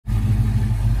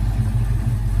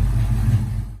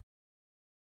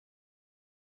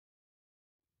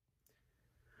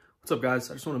What's up, guys?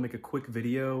 I just want to make a quick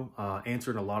video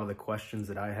answering a lot of the questions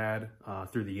that I had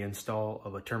through the install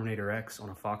of a Terminator X on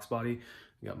a Foxbody.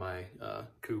 I got my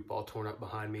coupe all torn up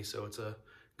behind me, so it's a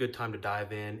good time to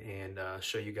dive in and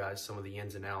show you guys some of the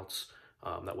ins and outs.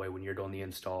 That way when you're doing the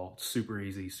install, it's super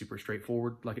easy, super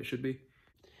straightforward like it should be.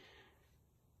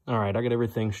 All right, I got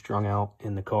everything strung out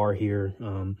in the car here.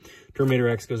 Terminator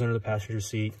X goes under the passenger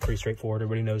seat, pretty straightforward,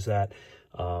 everybody knows that.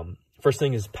 First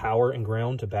thing is power and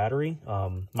ground to battery.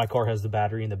 My car has the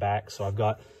battery in the back, so I've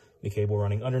got the cable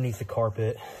running underneath the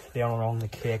carpet, down along the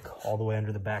kick, all the way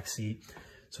under the back seat.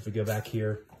 So if we go back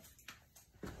here,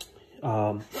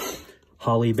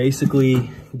 Holley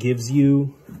basically gives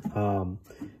you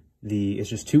it's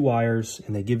just two wires,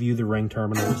 and they give you the ring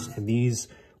terminals, and these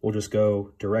will just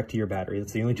go direct to your battery.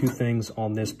 That's the only two things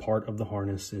on this part of the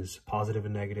harness is positive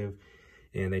and negative,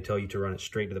 and they tell you to run it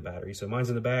straight to the battery. So mine's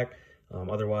in the back.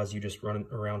 Otherwise, you just run it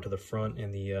around to the front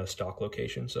in the stock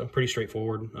location. So pretty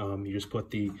straightforward. You just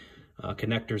put the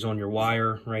connectors on your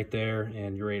wire right there,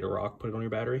 and you're ready to rock. Put it on your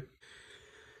battery.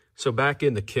 So back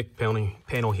in the kick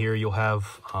panel here, you'll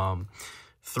have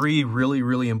three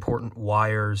really important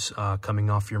wires coming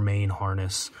off your main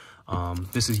harness.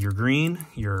 This is your green,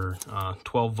 your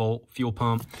 12-volt fuel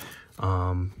pump.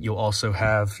 You'll also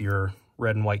have your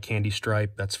red and white candy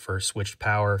stripe. That's for switched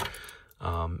power.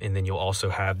 And then you'll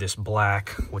also have this black,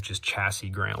 which is chassis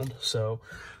ground. So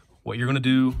what you're going to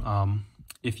do,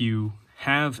 if you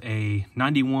have a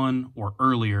 91 or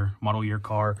earlier model year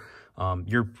car,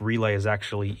 your relay is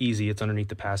actually easy. It's underneath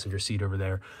the passenger seat over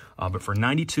there. But for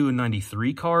 92 and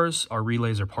 93 cars, our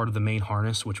relays are part of the main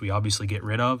harness, which we obviously get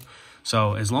rid of.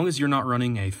 So as long as you're not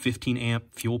running a 15 amp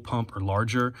fuel pump or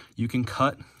larger, you can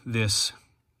cut this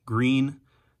green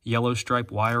yellow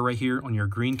stripe wire right here on your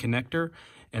green connector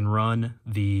and run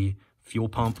the fuel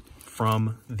pump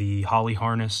from the Holley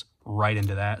harness right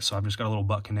into that. So I've just got a little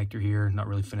butt connector here, not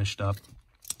really finished up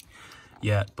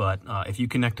yet, but if you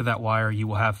connect to that wire, you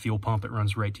will have fuel pump. It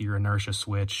runs right to your inertia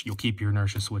switch. You'll keep your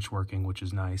inertia switch working, which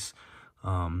is nice.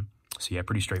 So yeah,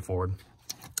 pretty straightforward.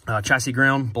 Chassis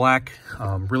ground, black,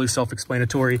 really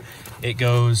self-explanatory. It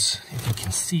goes, if you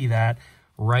can see that,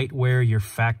 right where your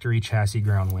factory chassis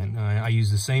ground went. I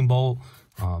use the same bolt,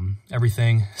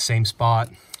 everything, same spot.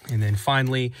 And then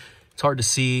finally, it's hard to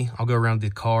see, I'll go around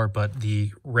the car, but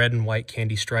the red and white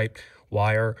candy striped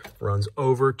wire runs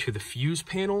over to the fuse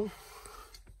panel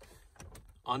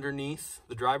underneath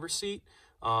the driver's seat.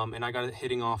 And I got it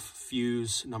hitting off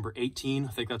fuse number 18. I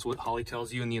think that's what Holley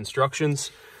tells you in the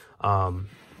instructions.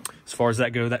 As far as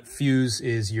that go, that fuse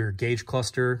is your gauge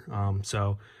cluster.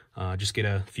 Just get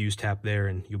a fuse tap there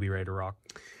and you'll be ready to rock.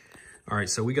 All right,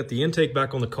 so we got the intake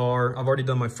back on the car. I've already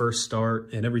done my first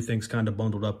start, and everything's kind of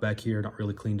bundled up back here, not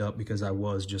really cleaned up because I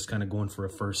was just kind of going for a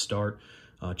first start,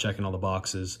 checking all the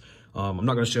boxes. I'm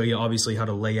not going to show you, obviously, how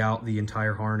to lay out the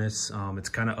entire harness. It's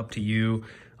kind of up to you.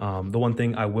 The one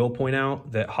thing I will point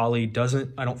out that Holley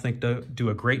doesn't, I don't think, do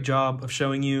a great job of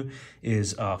showing you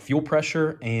is fuel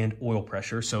pressure and oil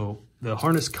pressure. So the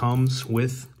harness comes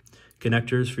with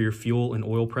connectors for your fuel and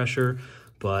oil pressure,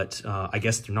 but I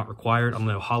guess they're not required. I don't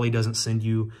know, Holley doesn't send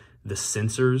you the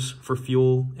sensors for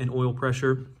fuel and oil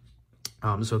pressure.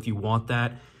 So if you want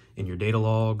that in your data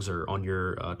logs or on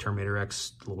your Terminator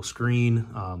X little screen,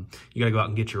 you gotta go out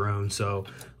and get your own. So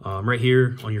right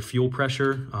here on your fuel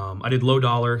pressure, I did low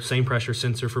dollar, same pressure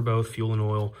sensor for both fuel and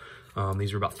oil.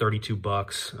 These are about 32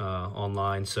 bucks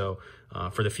online. So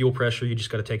for the fuel pressure, you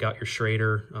just gotta take out your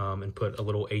Schrader and put a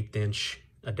little 1/8 inch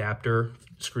adapter,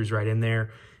 screws right in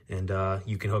there, and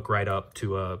you can hook right up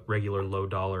to a regular low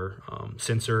dollar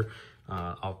sensor.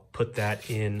 I'll put that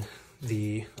in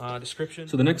the description.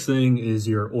 So the next thing is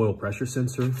your oil pressure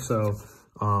sensor. So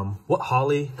what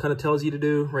Holley kind of tells you to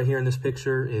do right here in this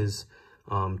picture is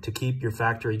to keep your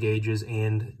factory gauges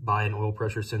and buy an oil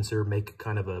pressure sensor, make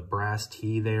kind of a brass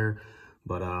T there.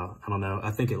 But I don't know,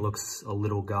 I think it looks a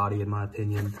little gaudy in my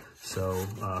opinion. So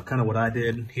kind of what I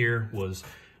did here was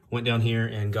went down here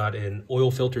and got an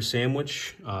oil filter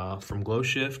sandwich from Glow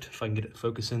Shift, if I can get it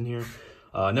focus in here.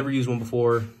 Never used one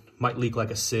before. Might leak like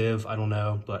a sieve, I don't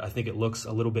know, but I think it looks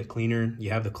a little bit cleaner.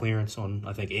 You have the clearance on,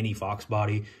 I think, any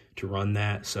Foxbody to run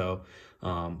that. So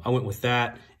I went with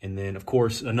that. And then, of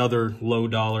course, another low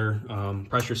dollar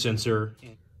pressure sensor.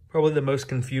 Probably the most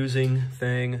confusing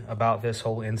thing about this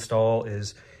whole install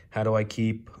is how do I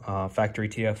keep factory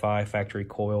TFI, factory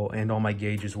coil, and all my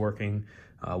gauges working?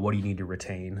 What do you need to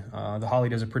retain? The Holley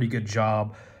does a pretty good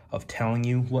job of telling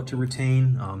you what to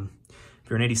retain. If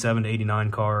you're an 87 to 89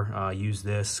 car, use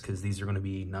this because these are going to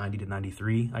be 90 to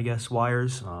 93, I guess,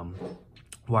 wires,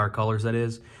 wire colors that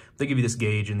is. They give you this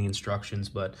gauge in the instructions,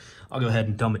 but I'll go ahead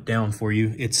and dumb it down for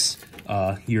you. It's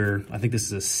I think this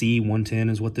is a C110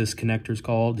 is what this connector is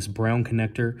called, this brown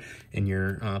connector in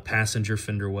your passenger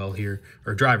fender well here,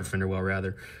 or driver fender well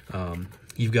rather.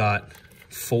 You've got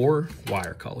 4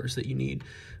 wire colors that you need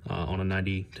on a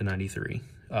 90 to 93.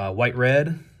 White,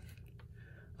 red,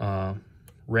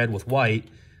 red with white,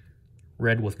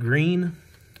 red with green,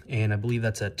 and I believe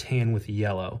that's a tan with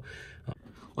yellow.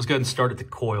 Let's go ahead and start at the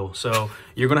coil. So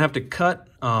you're gonna have to cut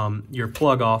your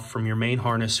plug off from your main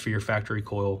harness for your factory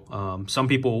coil. Some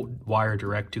people wire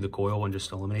direct to the coil and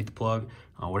just eliminate the plug,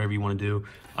 whatever you wanna do.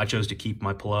 I chose to keep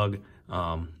my plug.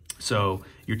 So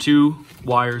your 2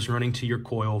 wires running to your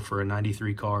coil for a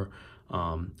 93 car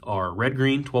are red,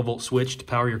 green, 12-volt switch to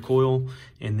power your coil,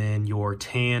 and then your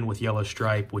tan with yellow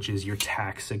stripe, which is your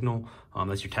tack signal.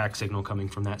 That's your tack signal coming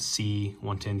from that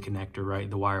C110 connector, right?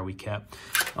 The wire we kept.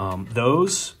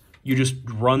 Those, you just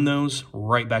run those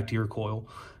right back to your coil.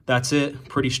 That's it,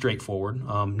 pretty straightforward.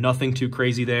 Nothing too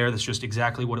crazy there. That's just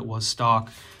exactly what it was stock.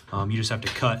 You just have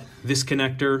to cut this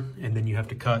connector, and then you have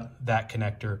to cut that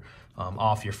connector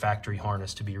off your factory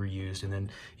harness to be reused. And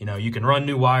then, you know, you can run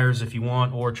new wires if you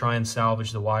want, or try and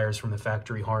salvage the wires from the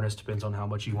factory harness. Depends on how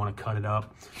much you want to cut it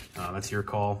up. That's your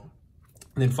call.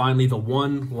 And then finally, the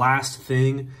one last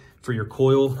thing for your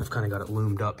coil, I've kind of got it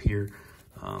loomed up here.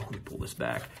 Let me pull this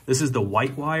back. This is the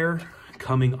white wire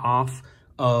coming off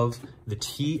of the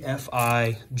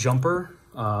TFI jumper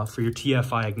for your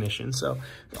TFI ignition. So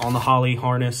on the Holley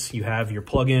harness, you have your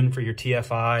plug-in for your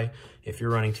TFI if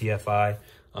you're running TFI.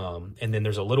 And then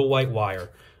there's a little white wire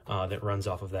that runs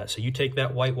off of that. So you take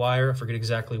that white wire, I forget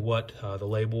exactly what the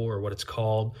label or what it's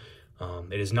called.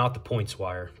 It is not the points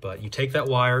wire, but you take that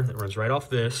wire that runs right off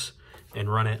this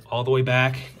and run it all the way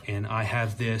back. And I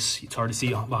have this, it's hard to see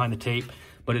behind the tape,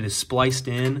 but it is spliced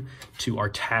in to our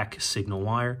tack signal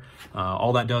wire.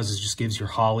 All that does is just gives your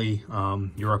Holley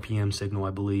your RPM signal,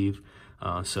 I believe.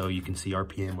 So you can see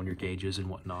RPM on your gauges and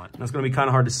whatnot. That's gonna be kind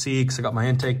of hard to see because I got my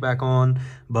intake back on,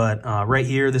 but right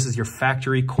here, this is your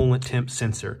factory coolant temp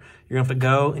sensor. You're gonna have to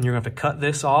go and you're gonna have to cut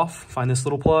this off, find this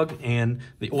little plug, and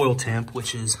the oil temp,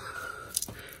 which is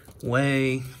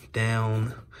way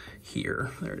down here.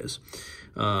 There it is.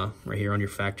 Right here on your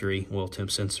factory oil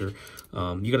temp sensor.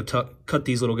 You gotta cut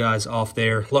these little guys off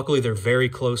there. Luckily, they're very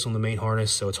close on the main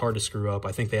harness, so it's hard to screw up.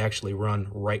 I think they actually run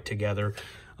right together.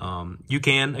 You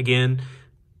can, again,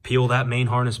 peel that main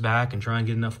harness back and try and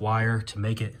get enough wire to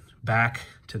make it back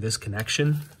to this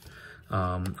connection.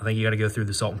 I think you got to go through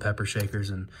the salt and pepper shakers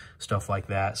and stuff like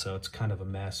that, so it's kind of a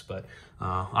mess, but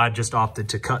I just opted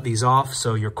to cut these off.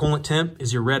 So your coolant temp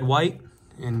is your red, white,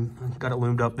 and I've got it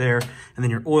loomed up there. And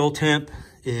then your oil temp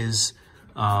is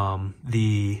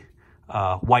the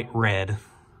white, red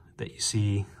that you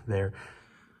see there.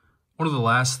 One of the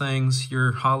last things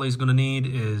your Holley's going to need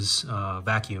is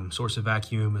vacuum, source of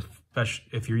vacuum, especially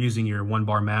if you're using your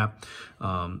 1-bar map,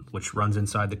 which runs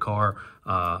inside the car.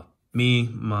 I'm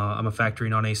a factory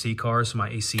non-AC car, so my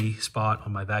AC spot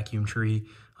on my vacuum tree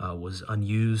was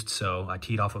unused, so I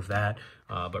teed off of that.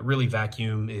 But really,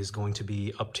 vacuum is going to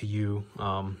be up to you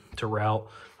to route.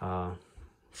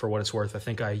 For what it's worth, I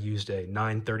think I used a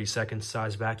 9/32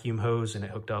 size vacuum hose, and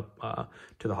it hooked up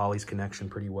to the Holley's connection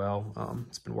pretty well.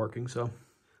 It's been working, so.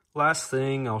 Last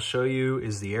thing I'll show you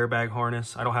is the airbag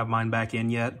harness. I don't have mine back in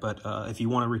yet, but if you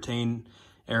want to retain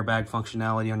airbag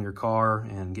functionality on your car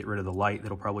and get rid of the light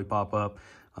that'll probably pop up,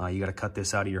 you got to cut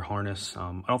this out of your harness.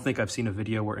 I don't think I've seen a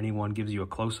video where anyone gives you a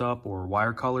close-up or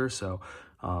wire color, so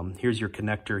here's your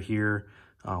connector here,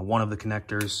 one of the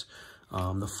connectors.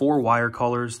 The 4 wire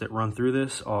colors that run through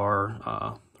this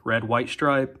are red, white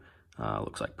stripe,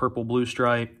 looks like purple, blue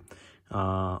stripe,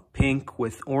 pink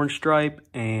with orange stripe,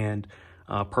 and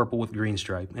purple with green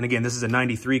stripe. And again, this is a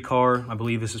 93 car. I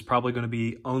believe this is probably going to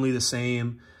be only the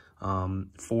same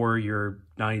for your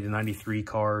 90 to 93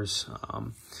 cars.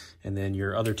 And then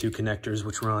your other 2 connectors,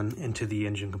 which run into the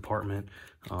engine compartment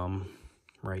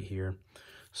right here.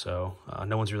 So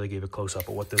no one's really gave a close-up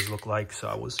of what those look like, so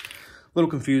I was a little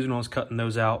confused when I was cutting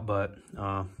those out, but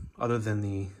other than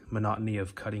the monotony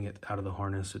of cutting it out of the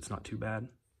harness, it's not too bad.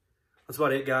 That's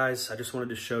about it, guys. I just wanted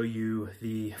to show you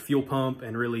the fuel pump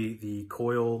and really the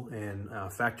coil and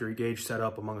factory gauge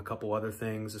setup, among a couple other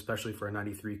things, especially for a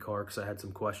 93 car, because I had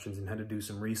some questions and had to do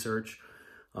some research.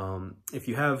 If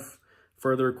you have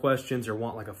further questions or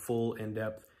want like a full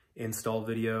in-depth install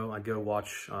video, I'd go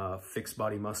watch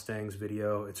Foxbody Mustang's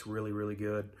video. It's really, really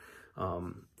good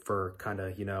for kind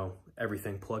of, you know,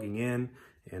 everything plugging in,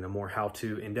 and a more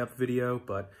how-to in-depth video.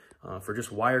 But for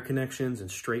just wire connections and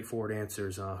straightforward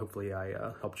answers, hopefully I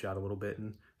helped you out a little bit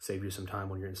and saved you some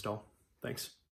time on your install. Thanks.